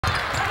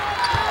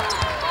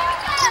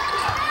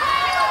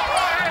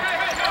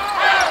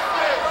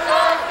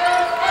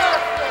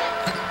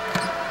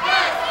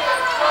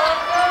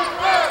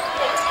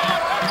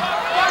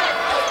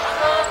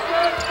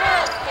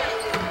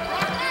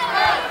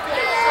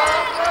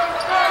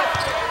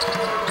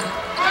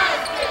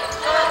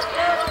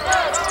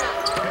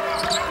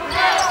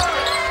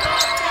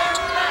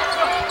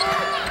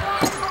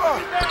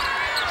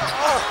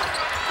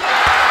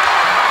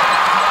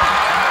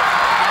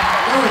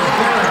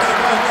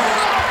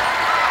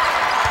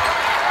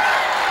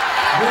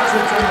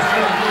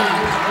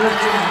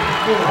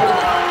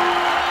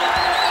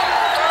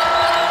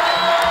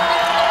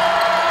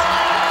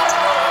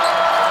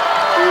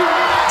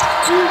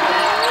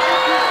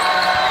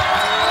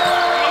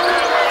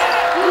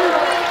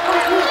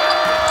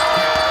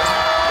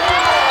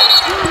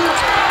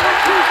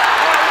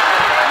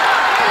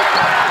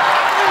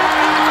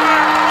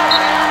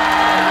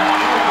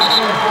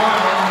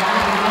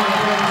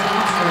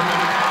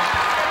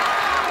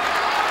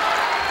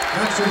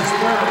That's his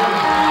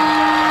third.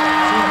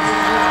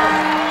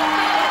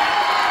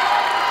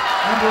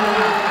 Number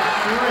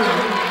 3,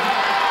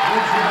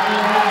 Wichita,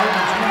 number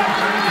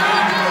 23,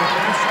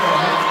 Gabe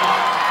Blair,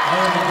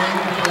 all in the game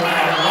for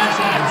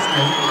Washington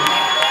State.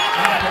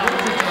 After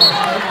Wichita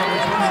State, number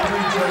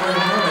 23, Joey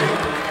Murray,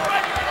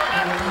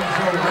 and the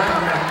Enzo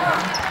Wagner.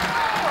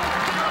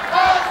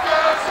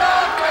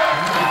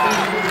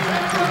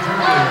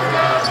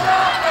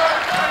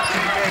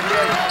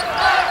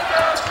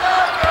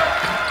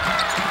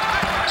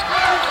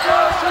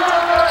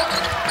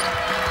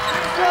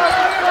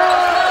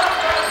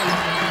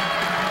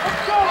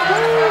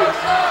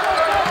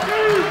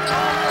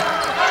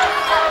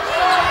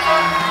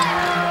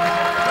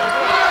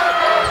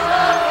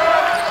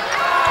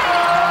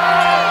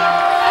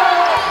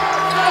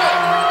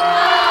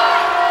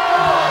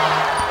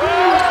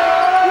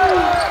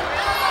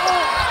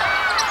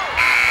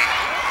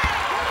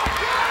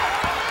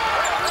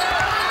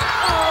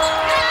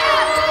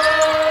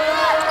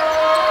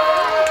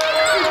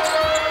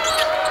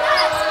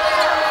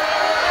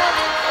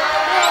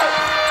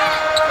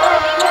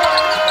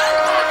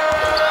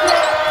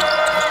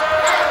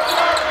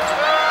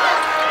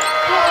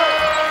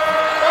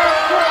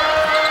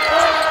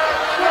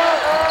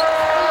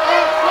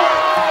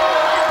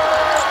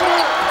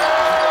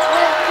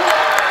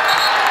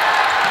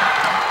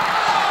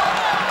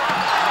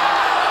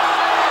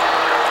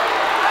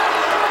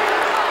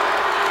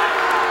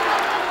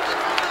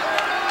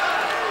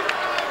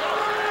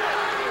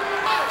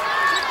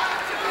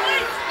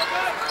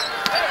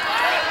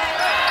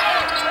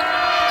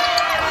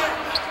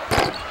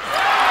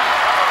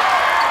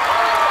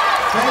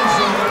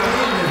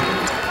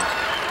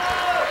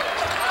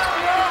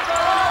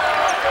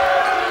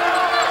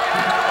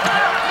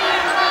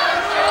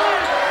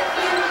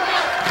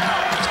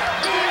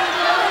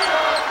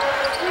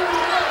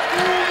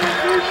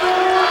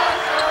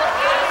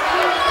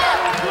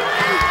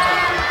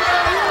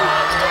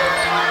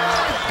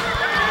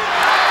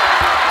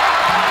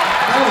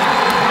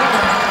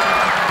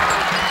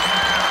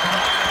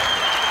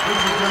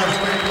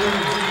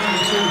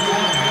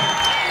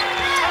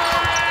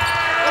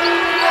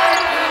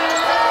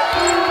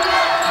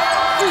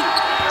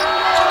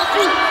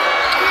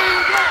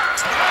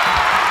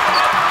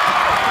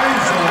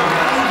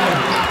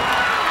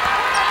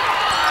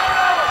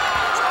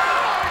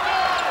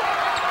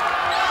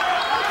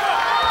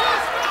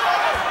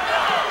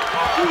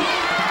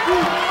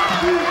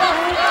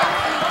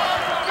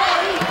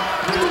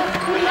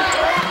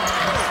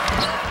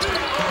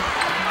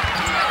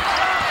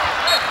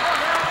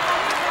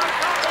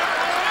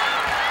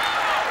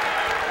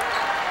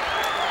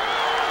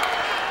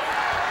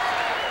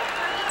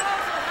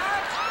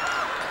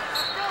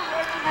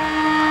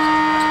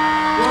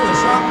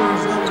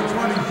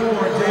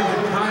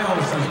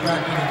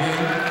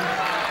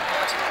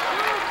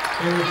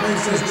 He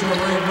replaces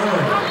Joey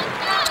Murray.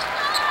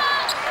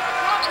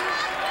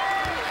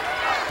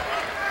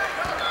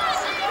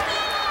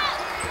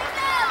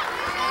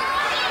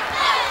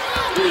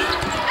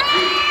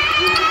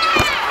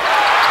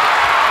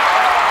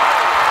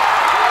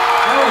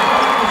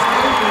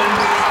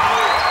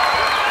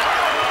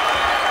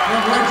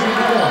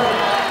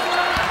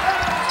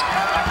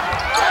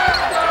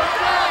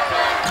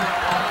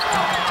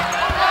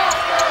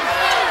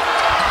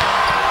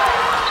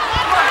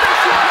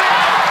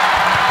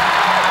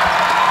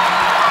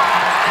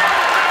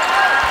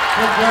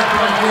 Back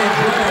by Gabe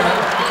Blair.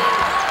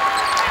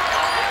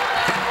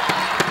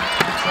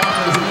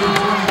 Choppers lead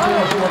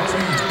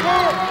 24-14.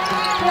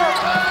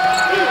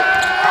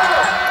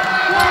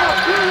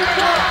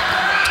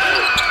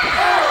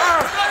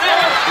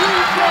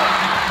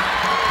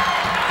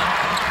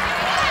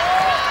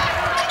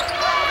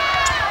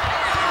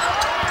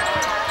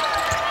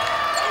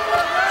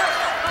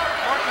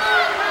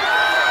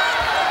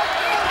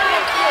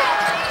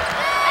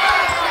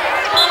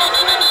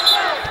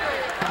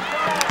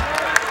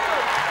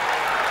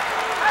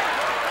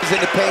 In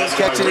the paint,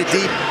 catching it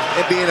deep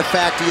and being a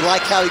factor. You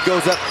like how he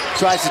goes up,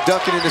 tries to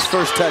dunk it in his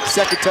first touch.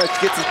 Second touch,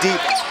 gets it deep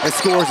and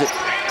scores it.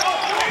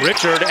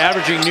 Richard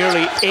averaging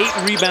nearly 8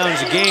 rebounds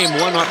a game,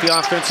 one off the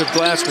offensive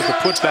glass with the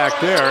putback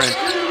there, and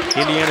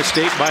Indiana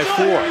State by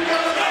 4.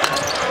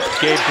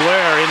 Gabe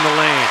Blair in the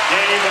lane.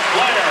 Gabe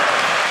Blair.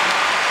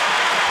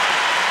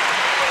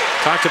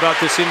 Talked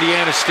about this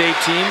Indiana State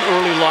team.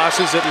 Early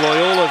losses at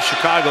Loyola of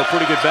Chicago.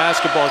 Pretty good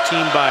basketball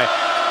team by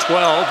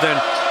 12.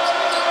 Then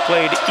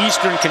played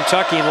Eastern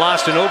Kentucky and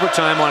lost in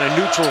overtime on a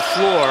neutral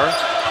floor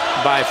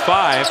by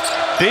 5.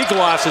 Big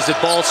losses at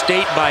Ball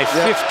State by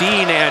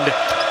 15 and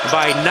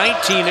by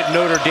 19 at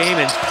Notre Dame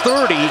and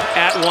 30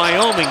 at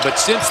Wyoming. But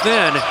since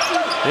then,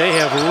 They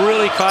have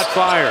really caught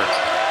fire.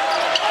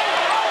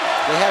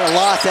 They had a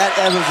loss at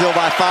Evansville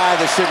by 5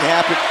 that shouldn't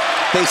happen.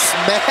 They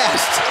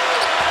smashed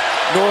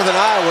Northern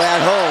Iowa at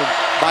home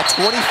by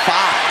 25.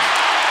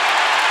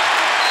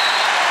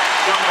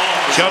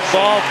 Jump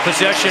ball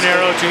possession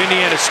arrow to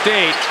Indiana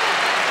State,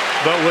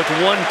 but with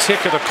 1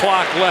 tick of the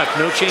clock left.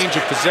 No change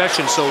of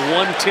possession, so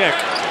 1 tick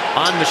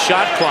on the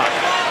shot clock.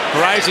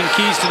 Rising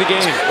keys to the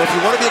game. Well, if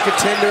you want to be a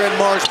contender in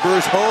March,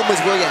 Bruce, home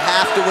is where you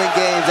have to win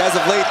games. As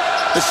of late,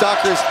 the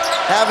Shockers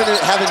have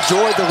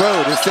enjoyed the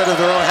road instead of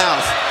their own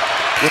house,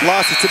 with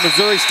losses to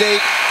Missouri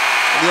State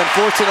and the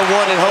unfortunate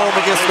one at home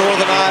against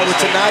Northern Iowa.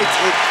 Tonight,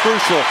 it's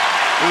crucial.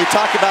 When you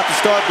talk about the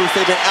start, Bruce,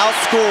 they've been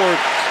outscored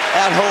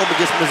at home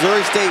against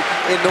Missouri State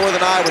and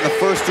Northern Iowa in the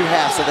first 2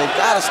 halves, so they've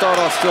got to start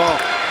off strong.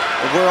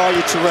 And where are you,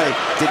 Trey?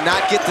 Did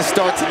not get the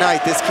start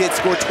tonight. This kid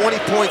scored 20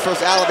 points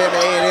versus Alabama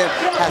A&M,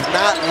 has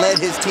not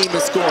led his team in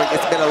scoring.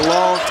 It's been a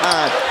long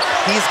time.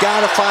 He's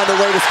got to find a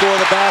way to score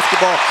the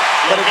basketball.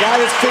 But a guy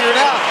that's figured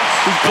out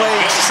he's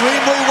playing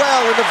extremely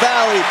well in the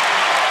Valley,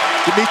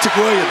 Demetric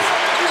Williams.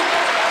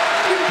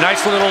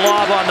 Nice little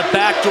lob on the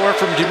backdoor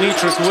from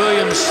Demetric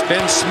Williams.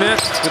 Ben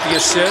Smith with the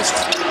assist.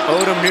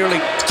 Odom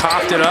nearly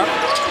topped it up.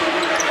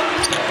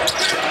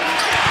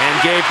 And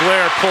Gabe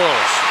Blair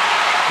pulls.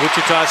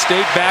 Wichita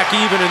State back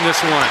even in this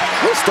one.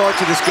 Good start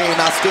to this game.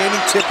 Outstanding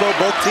tempo.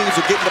 Both teams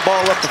are getting the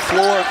ball up the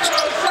floor.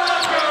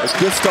 A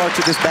good start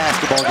to this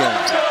basketball game.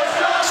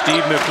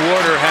 Steve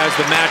McWhorter has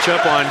the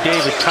matchup on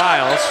David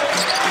Kiles.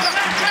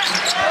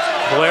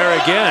 Blair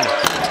again.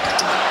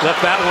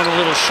 Left that one a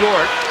little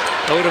short.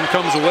 Odom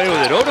comes away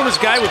with it. Odom is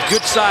a guy with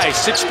good size.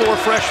 6'4"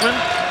 freshman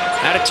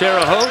out of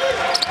Terre Haute.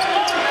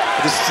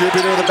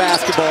 Distributor of the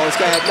basketball. This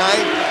guy had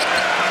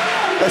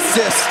 9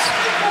 assists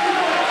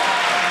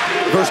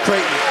versus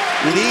Creighton.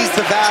 Leads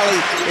the Valley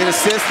in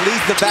assists,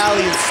 leads the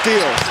Valley in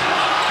steals.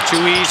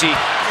 Too easy.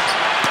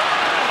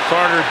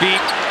 Carter beat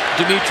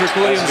Demetric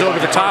Williams over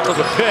the top of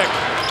the pick.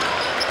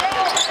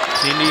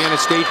 Indiana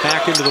State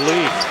back into the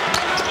lead.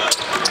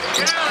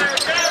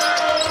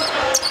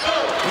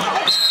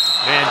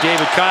 And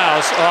David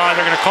Kiles,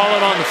 they're going to call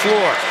it on the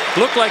floor.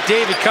 Looked like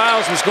David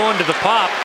Kiles was going to the pop.